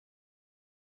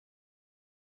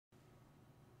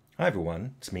Hi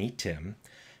everyone, it's me, Tim,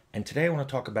 and today I want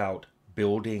to talk about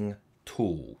building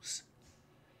tools.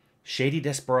 Shady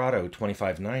Desperado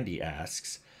 2590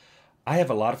 asks, I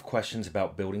have a lot of questions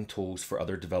about building tools for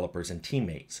other developers and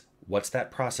teammates. What's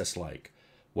that process like?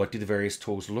 What do the various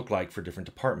tools look like for different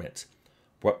departments?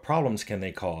 What problems can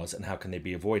they cause and how can they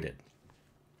be avoided?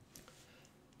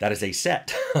 That is a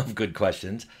set of good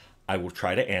questions. I will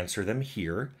try to answer them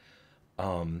here.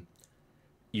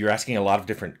 You're asking a lot of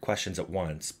different questions at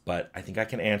once, but I think I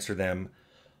can answer them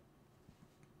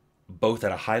both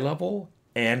at a high level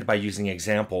and by using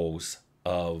examples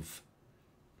of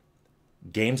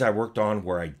games I worked on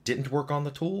where I didn't work on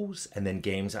the tools, and then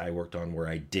games I worked on where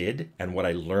I did, and what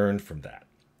I learned from that.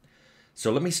 So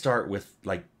let me start with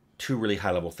like two really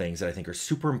high level things that I think are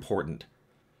super important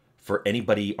for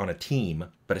anybody on a team,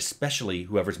 but especially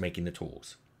whoever's making the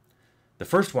tools. The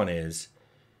first one is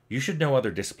you should know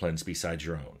other disciplines besides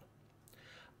your own.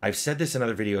 I've said this in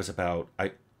other videos about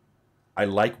I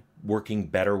like working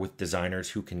better with designers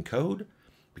who can code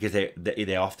because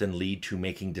they often lead to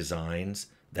making designs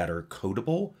that are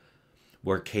codable,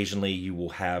 where occasionally you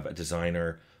will have a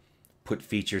designer put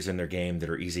features in their game that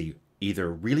are either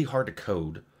really hard to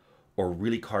code or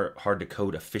really hard to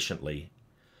code efficiently,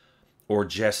 or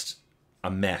just a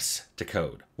mess to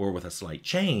code, where with a slight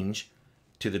change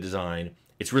to the design,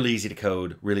 it's really easy to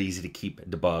code, really easy to keep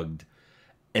debugged,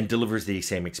 and delivers the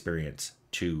same experience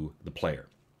to the player.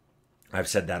 I've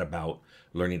said that about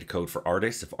learning to code for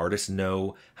artists. If artists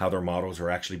know how their models are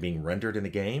actually being rendered in the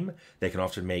game, they can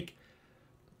often make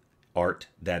art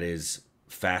that is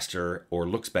faster or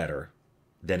looks better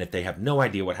than if they have no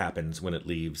idea what happens when it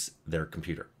leaves their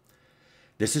computer.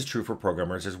 This is true for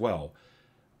programmers as well.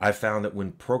 I've found that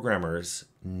when programmers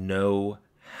know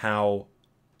how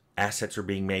assets are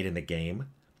being made in the game,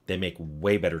 they make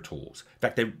way better tools. In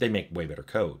fact, they make way better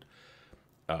code.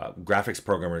 Graphics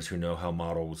programmers who know how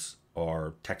models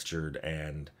are textured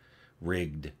and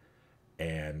rigged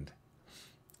and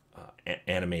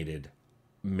animated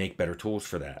make better tools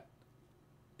for that.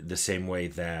 The same way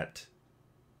that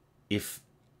if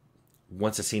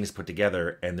once a scene is put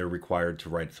together and they're required to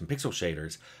write some pixel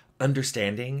shaders,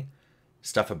 understanding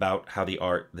stuff about how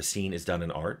the scene is done in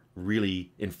art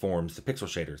really informs the pixel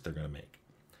shaders they're going to make.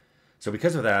 So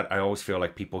because of that, I always feel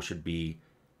like people should be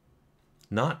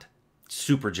not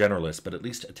super generalist, but at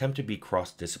least attempt to be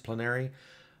cross-disciplinary,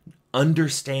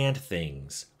 understand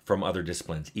things from other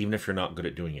disciplines, even if you're not good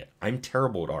at doing it. I'm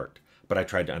terrible at art, but I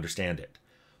tried to understand it.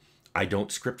 I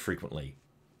don't script frequently,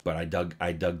 but I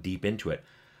dug deep into it.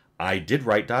 I did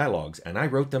write dialogues, and I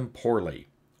wrote them poorly,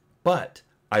 but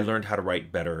I learned how to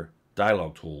write better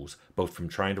dialogue tools, both from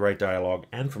trying to write dialogue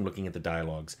and from looking at the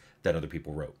dialogues that other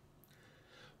people wrote.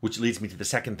 Which leads me to the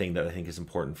second thing that I think is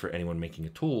important for anyone making a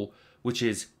tool, which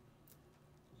is,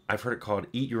 I've heard it called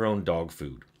eat your own dog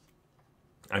food.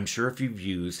 I'm sure if you've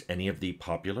used any of the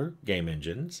popular game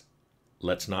engines,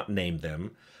 let's not name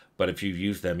them, but if you've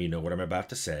used them, you know what I'm about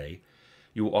to say.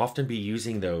 You will often be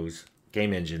using those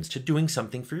game engines to doing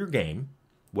something for your game,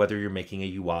 whether you're making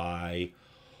a UI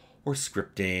or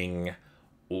scripting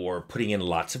or putting in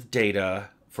lots of data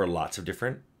for lots of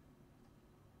different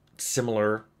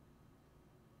similar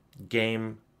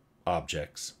game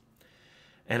objects.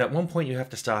 And at one point you have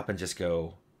to stop and just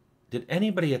go, did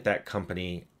anybody at that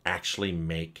company actually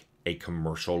make a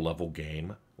commercial level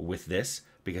game with this?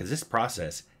 Because this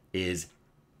process is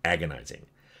agonizing.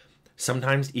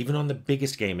 Sometimes even on the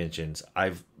biggest game engines,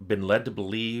 I've been led to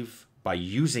believe by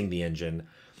using the engine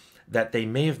that they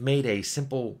may have made a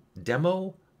simple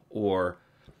demo or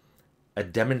a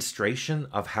demonstration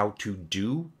of how to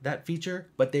do that feature,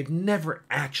 but they've never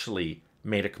actually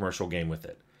made a commercial game with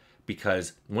it.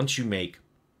 Because once you make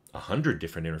 100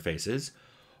 different interfaces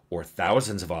or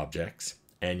thousands of objects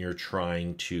and you're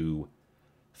trying to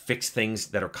fix things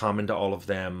that are common to all of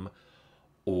them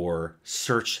or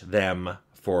search them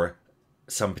for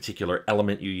some particular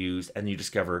element you use, and you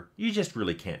discover you just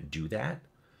really can't do that,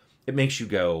 it makes you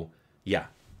go, yeah,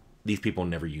 these people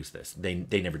never use this. They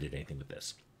never did anything with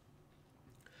this.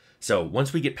 So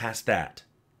once we get past that,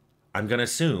 I'm going to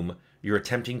assume you're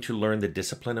attempting to learn the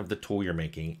discipline of the tool you're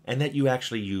making and that you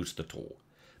actually use the tool.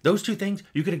 Those two things,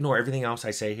 you could ignore everything else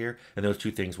I say here, and those two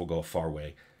things will go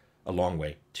a long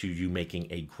way to you making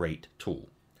a great tool.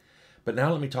 But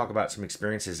now let me talk about some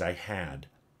experiences I had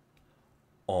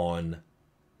on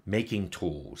making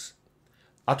tools.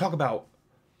 Let me talk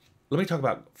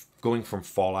about going from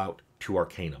Fallout to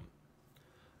Arcanum.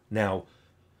 Now,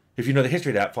 if you know the history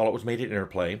of that, Fallout was made at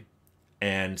Interplay.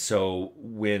 And so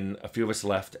when a few of us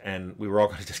left and we were all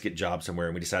going to just get jobs somewhere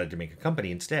and we decided to make a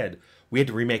company instead, we had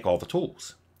to remake all the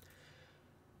tools.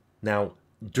 Now,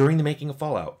 during the making of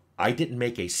Fallout, I didn't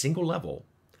make a single level,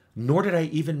 nor did I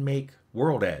even make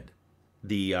WorldEd,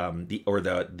 the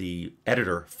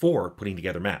editor for putting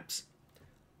together maps.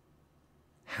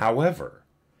 However,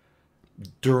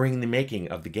 during the making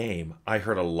of the game, I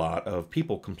heard a lot of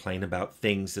people complain about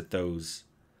things that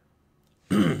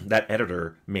that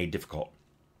editor made difficult.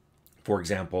 For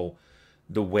example,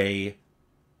 the way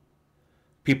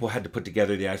people had to put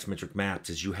together the isometric maps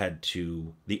is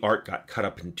the art got cut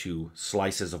up into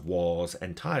slices of walls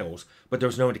and tiles, but there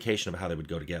was no indication of how they would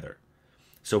go together.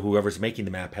 So whoever's making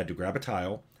the map had to grab a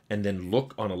tile and then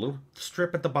look on a little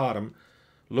strip at the bottom,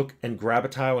 look and grab a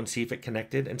tile and see if it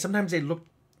connected. And sometimes they look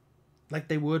like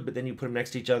they would, but then you put them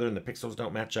next to each other and the pixels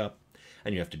don't match up,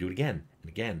 and you have to do it again and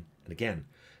again and again.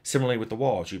 Similarly with the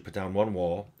walls, you put down one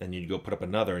wall and you go put up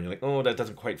another and you're like, oh, that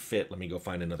doesn't quite fit. Let me go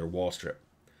find another wall strip.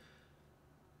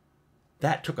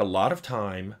 That took a lot of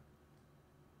time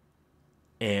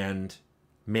and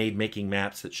made making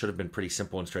maps that should have been pretty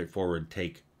simple and straightforward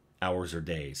take hours or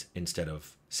days instead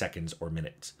of seconds or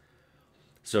minutes.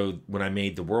 So when I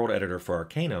made the world editor for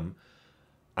Arcanum,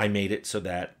 I made it so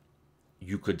that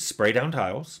you could spray down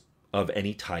tiles of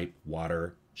any type: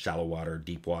 water, shallow water,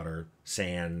 deep water,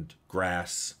 sand,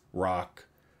 grass, rock,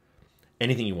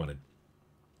 anything you wanted.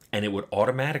 And it would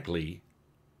automatically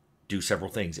do several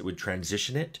things. It would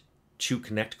transition it to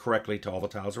connect correctly to all the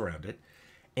tiles around it,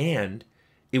 and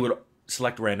it would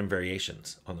select random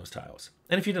variations on those tiles.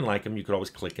 And if you didn't like them, you could always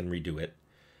click and redo it.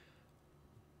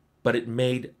 But it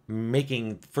made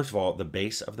making, first of all, the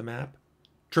base of the map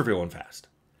trivial and fast.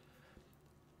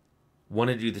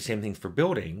 Wanted to do the same thing for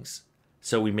buildings,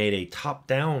 so we made a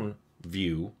top-down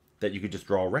view that you could just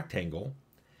draw a rectangle,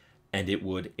 and it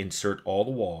would insert all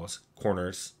the walls,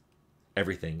 corners,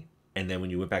 everything. And then when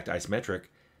you went back to isometric,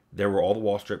 there were all the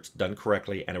wall strips done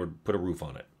correctly, and it would put a roof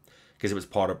on it because it was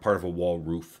part of a wall,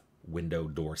 roof, window,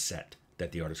 door set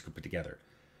that the artist could put together.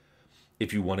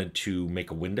 If you wanted to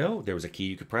make a window, there was a key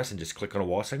you could press and just click on a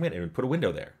wall segment and it would put a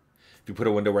window there. If you put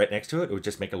a window right next to it, it would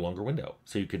just make a longer window.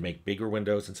 So you could make bigger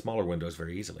windows and smaller windows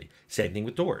very easily. Same thing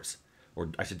with doors,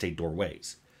 or I should say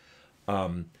doorways.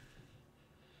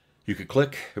 You could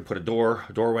click and put a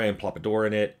doorway and plop a door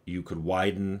in it. You could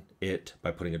widen it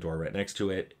by putting a door right next to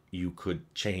it. You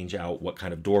could change out what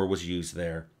kind of door was used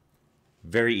there.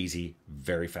 Very easy,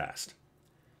 very fast.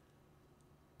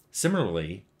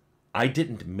 Similarly, I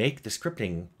didn't make the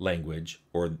scripting language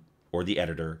or the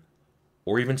editor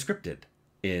or even scripted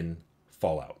in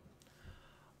Fallout.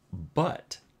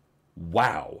 But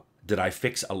wow, did I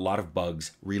fix a lot of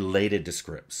bugs related to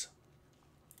scripts.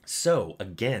 So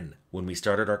again, when we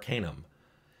started Arcanum,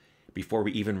 before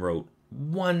we even wrote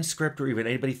one script or even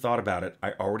anybody thought about it,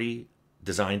 I already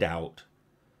designed out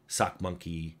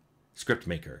SockMonkey Script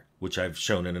Maker, which I've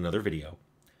shown in another video.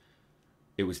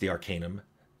 It was the Arcanum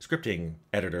scripting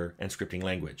editor and scripting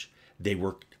language. They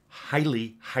were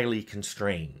highly, highly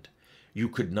constrained. You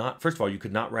could not, first of all, you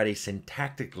could not write a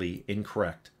syntactically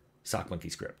incorrect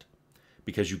SockMonkey script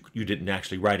because you didn't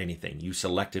actually write anything. You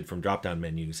selected from drop-down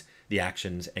menus the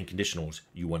actions and conditionals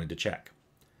you wanted to check.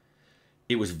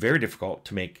 It was very difficult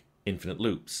to make infinite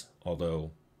loops,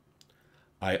 although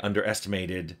I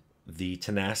underestimated the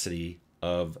tenacity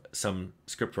of some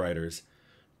script writers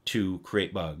to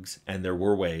create bugs, and there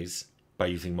were ways by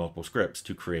using multiple scripts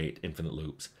to create infinite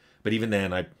loops. But even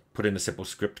then, I put in a simple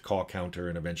script call counter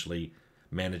and eventually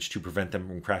managed to prevent them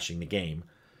from crashing the game.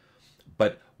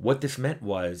 But what this meant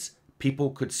was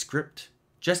people could script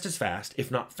just as fast,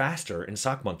 if not faster, in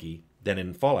SockMonkey than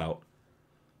in Fallout,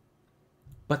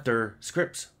 but their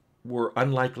scripts were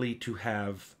unlikely to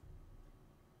have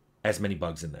as many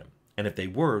bugs in them. And if they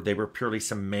were purely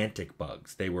semantic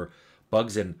bugs. They were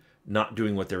bugs in not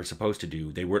doing what they were supposed to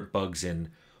do. They weren't bugs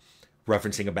in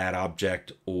referencing a bad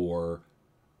object or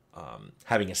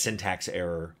having a syntax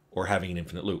error or having an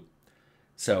infinite loop.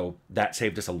 So that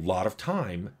saved us a lot of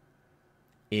time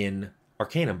in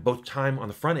Arcanum, both time on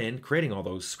the front end creating all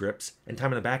those scripts and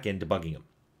time on the back end debugging them.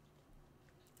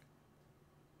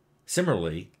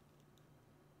 Similarly,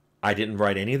 I didn't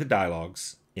write any of the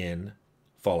dialogues in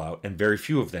Fallout and very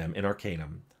few of them in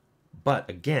Arcanum. But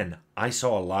again, I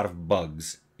saw a lot of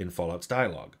bugs in Fallout's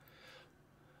dialogue.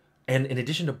 And in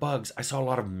addition to bugs, I saw a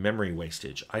lot of memory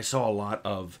wastage. I saw a lot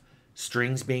of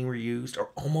strings being reused or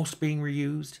almost being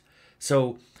reused.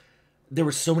 So there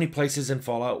were so many places in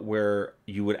Fallout where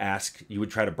you would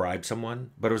try to bribe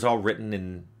someone, but it was all written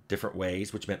in different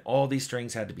ways, which meant all these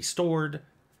strings had to be stored,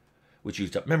 which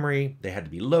used up memory. They had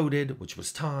to be loaded, which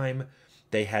was time.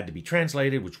 They had to be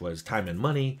translated, which was time and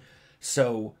money.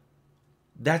 So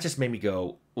that just made me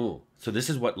go, ooh. So this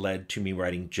is what led to me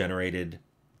writing generated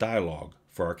dialogue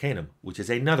for Arcanum, which is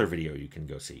another video you can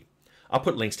go see. I'll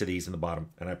put links to these in the bottom,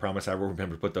 and I promise I will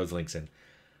remember to put those links in.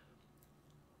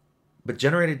 But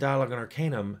generated dialogue on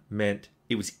Arcanum meant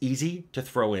it was easy to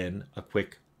throw in a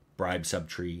quick bribe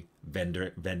subtree,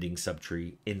 vending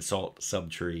subtree, insult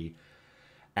subtree,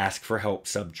 ask for help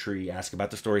subtree, ask about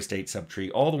the story state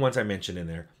subtree. All the ones I mentioned in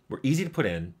there were easy to put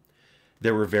in.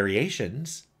 There were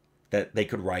variations that they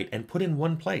could write and put in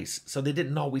one place. So they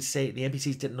didn't always say, the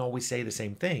NPCs didn't always say the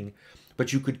same thing,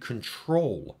 but you could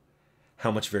control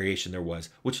how much variation there was,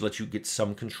 which lets you get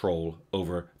some control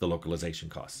over the localization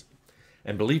costs.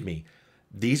 And believe me,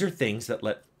 these are things that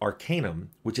let Arcanum,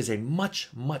 which is a much,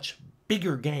 much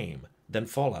bigger game than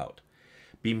Fallout,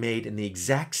 be made in the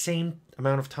exact same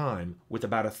amount of time with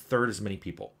about 1/3 as many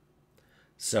people.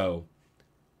 So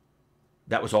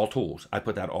that was all tools. I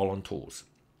put that all on tools.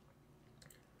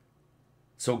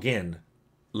 So again,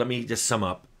 let me just sum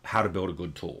up how to build a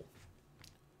good tool.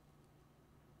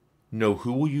 Know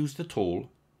who will use the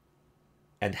tool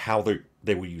and how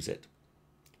they will use it.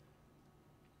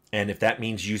 And if that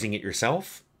means using it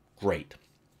yourself, great.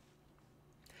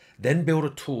 Then build a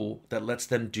tool that lets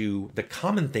them do the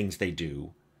common things they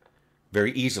do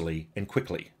very easily and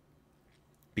quickly,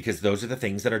 because those are the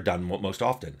things that are done most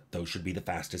often. Those should be the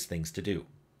fastest things to do.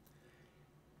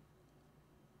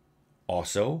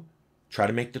 Also, try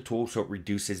to make the tool so it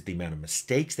reduces the amount of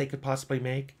mistakes they could possibly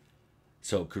make,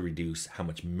 so it could reduce how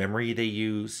much memory they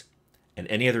use, and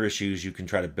any other issues you can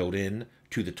try to build in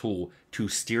to the tool to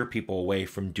steer people away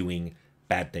from doing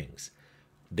bad things.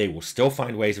 They will still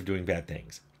find ways of doing bad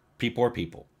things. People are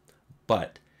people.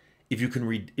 But if you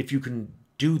can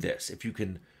do this, if you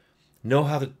can know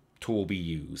how the tool will be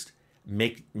used,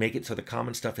 make it so the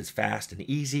common stuff is fast and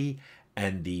easy,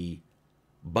 and the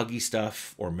buggy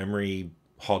stuff or memory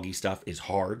hoggy stuff is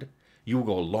hard, you will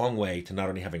go a long way to not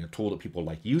only having a tool that people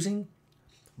like using,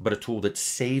 but a tool that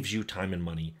saves you time and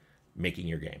money making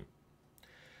your game.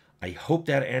 I hope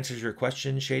that answers your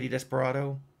question, Shady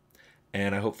Desperado.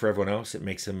 And I hope for everyone else it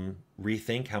makes them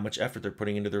rethink how much effort they're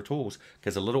putting into their tools,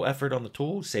 because a little effort on the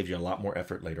tools saves you a lot more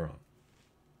effort later on.